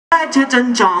fly to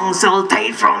Zhenjiang, sell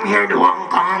tape from here to Hong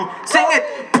Kong. Sing it!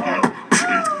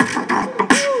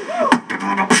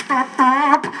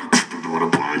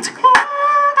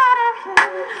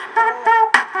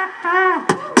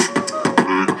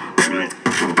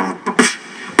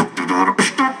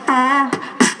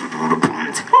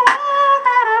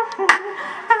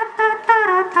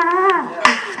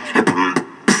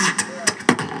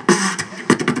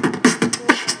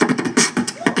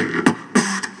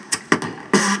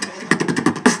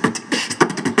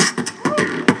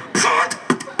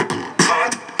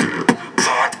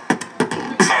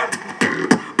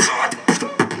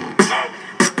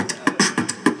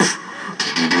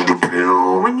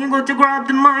 When you go to grab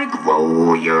the mic,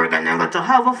 whoa, you're gonna go to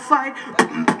have a fight.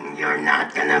 You're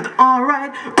not gonna be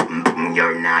alright.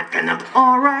 You're not gonna be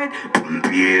alright.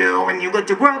 Yeah, when you go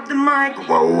to grab the mic,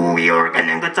 whoa, you're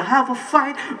gonna go to have a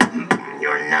fight.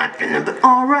 You're not gonna be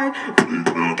alright.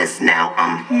 Cause now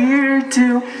I'm here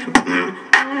to.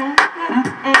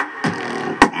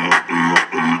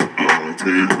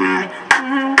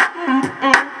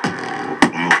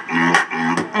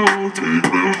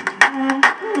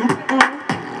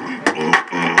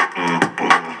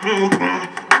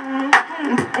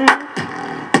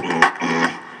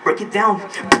 Break it down.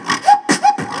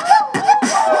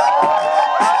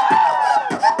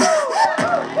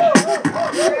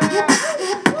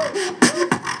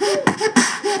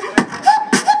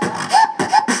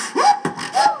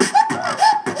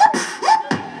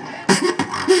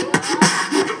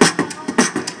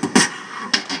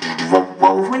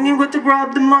 When you go to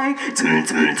grab the mic,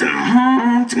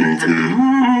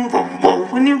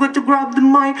 when you go to grab the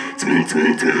mic,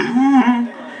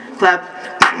 clap.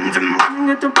 When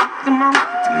you go to pop the mouth,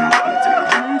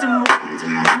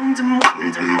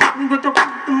 when you go to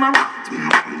pop the mouth,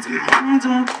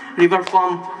 river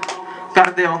form,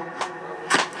 cardio.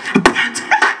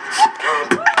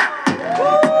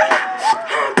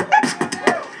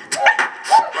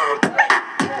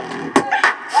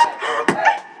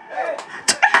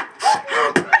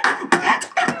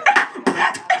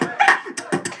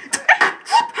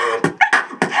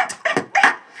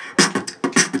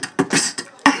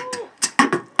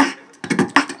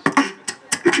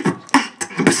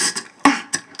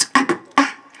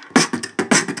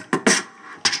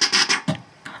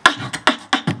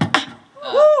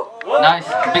 Nice,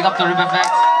 big up to BEATBOXER.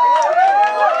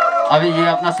 अभी ये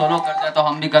अपना solo कर दिया तो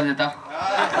हम भी कर देता.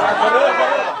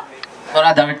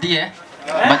 थोड़ा dirty है,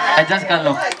 but adjust कर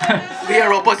लो. We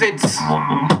are opposites.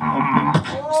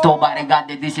 Nobody got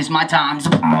it, this is my time.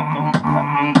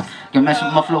 Can mess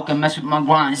with my flow, can mess with my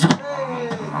grinds.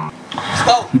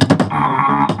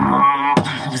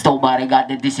 Nobody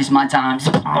got it, this is my time.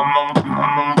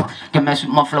 Can mess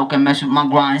with my flow, can mess with my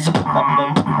grinds.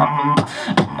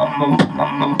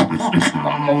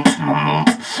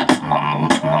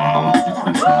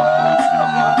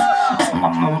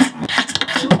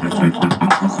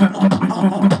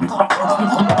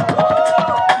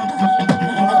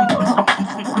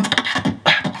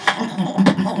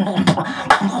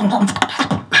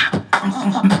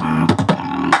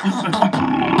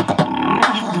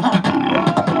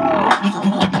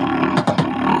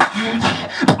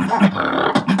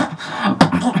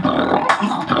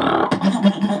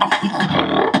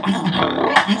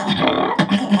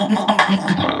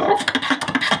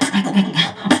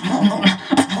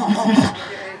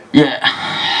 Yeah.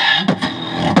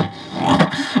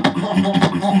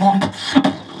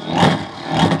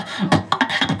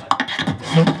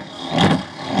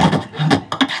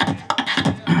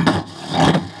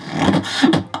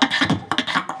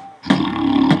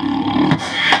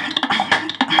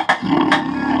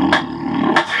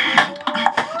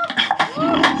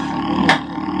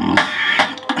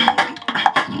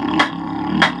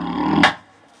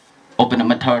 Open up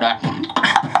my third eye.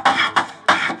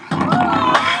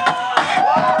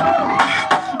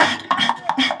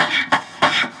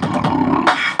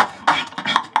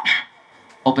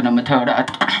 Open up my third eye.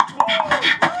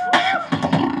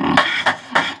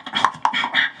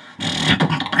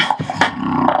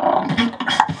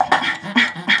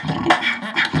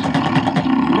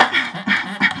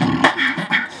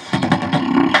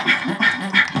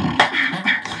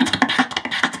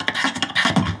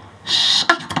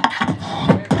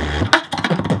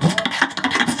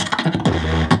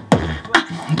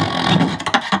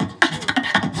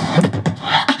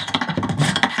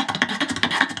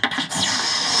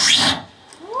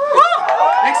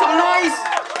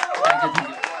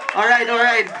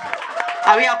 Alright.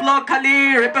 अभी आप लोग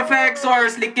खाली rip effects और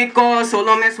slick kick को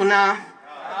solo में सुना.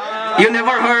 You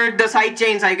never heard the side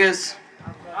chains, I guess.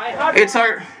 It's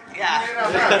our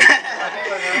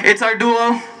it's our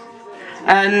duo.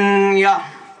 And yeah,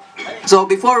 so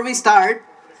before we start,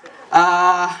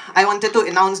 I wanted to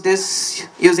announce this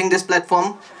using this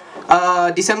platform.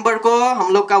 December को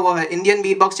हम लोग का वो है Indian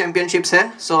Beatbox Championships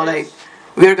है, so like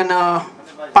we're gonna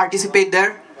participate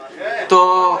there. तो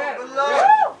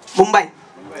मुंबई,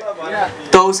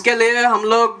 तो उसके लिए हम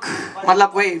लोग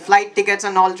मतलब वही flight tickets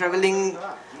and all travelling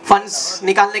funds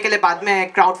निकालने के लिए बाद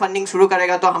में क्राउड फंडिंग शुरू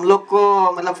करेगा. तो हम लोग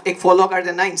को मतलब एक फॉलो कर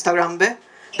देना इंस्टाग्राम पे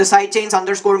the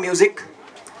sidechains_music.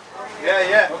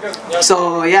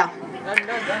 So yeah,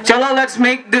 chalo, let's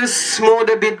make this mode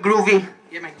a bit groovy.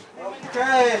 Yeah, man.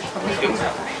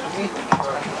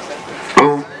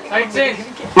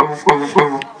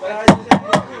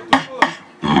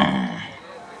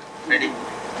 Ready?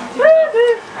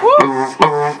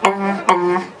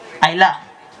 Ayla.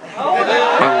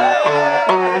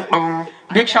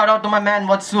 Big shout out to my man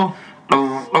Watsu.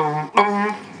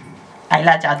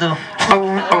 Ayla Jadu.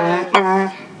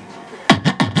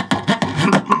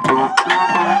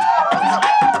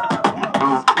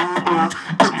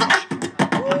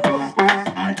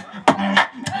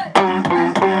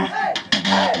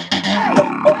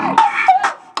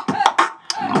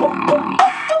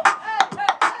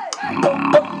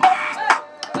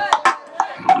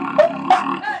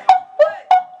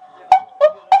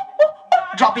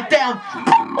 Drop it down.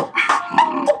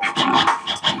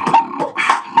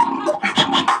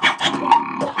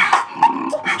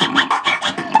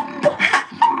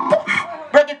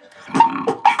 Break it.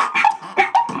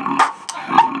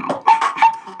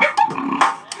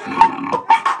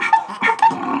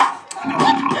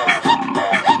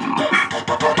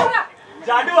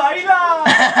 जादू आईला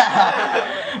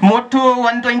मोटू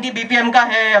 120 BPM का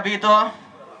है अभी तो.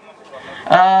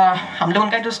 हम लोग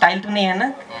उनका तो स्टाइल तो नहीं है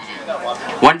ना.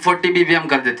 140 BPM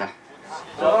कर देता.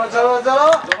 चलो चलो चलो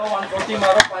 140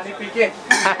 मारो पानी पी के.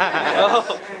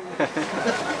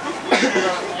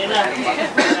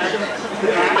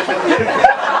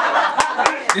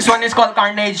 This one is called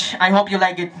Carnage. I hope you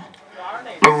like it.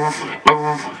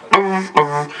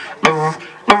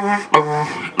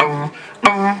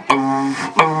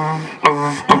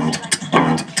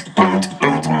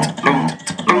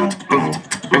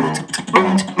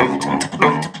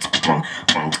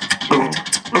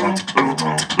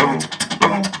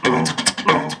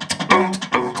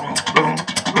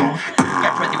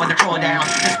 Get ready for the throwdown.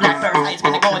 This black parasite's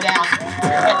gonna go down.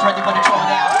 Get ready for the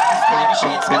throwdown. This baby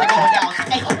shit's gonna go down.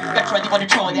 Hey, get ready for the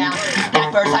throwdown. This black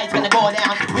parasite's gonna go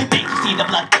down. We make you see the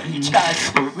blood rage, cause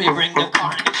we bring the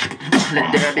carnage.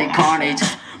 Let there be carnage.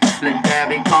 Let there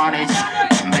be carnage.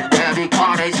 Let there be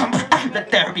carnage.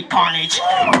 Let there be carnage.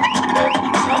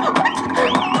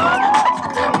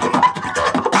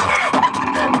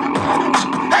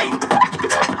 Hey!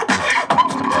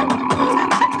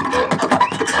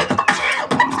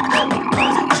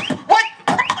 What?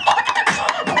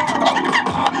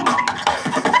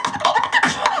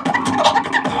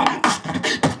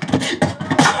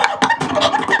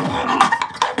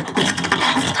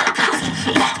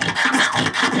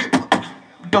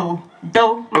 Do,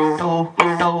 do, do,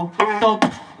 do, do,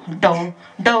 do,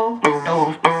 do, do,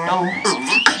 do.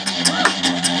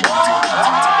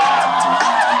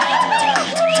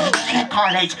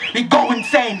 Carnage, we go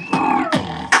insane.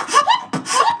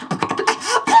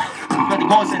 But it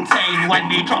goes insane when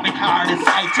we drop it hard as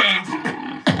side chains.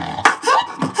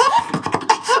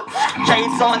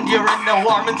 Chains on during the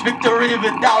Warman's victory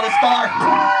without a scar.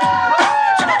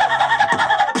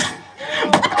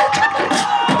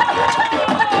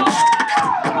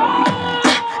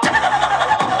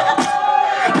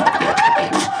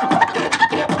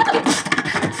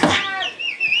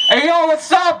 Hey yo,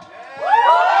 what's up?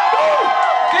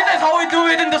 This is how we do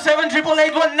it in the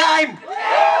 78819.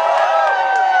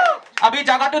 अभी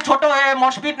जगह तो छोटो है,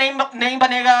 मॉशपीट नहीं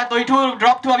बनेगा, तो इठू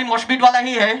drop तो अभी मॉशपीट वाला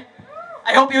ही है.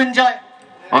 I hope you enjoy.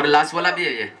 और लास्ट वाला भी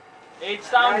है ये.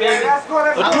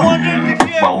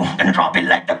 Whoa, then drop it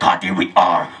like the Carti we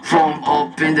are. From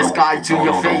up in the sky to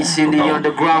your face in the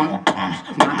underground.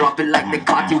 Gonna drop it like the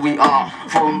Carti we are.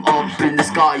 From up in the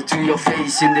sky to your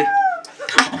face in the.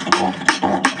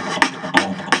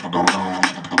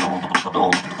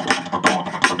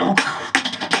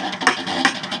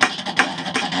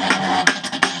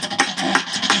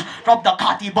 Drop the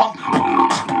Carti bomb.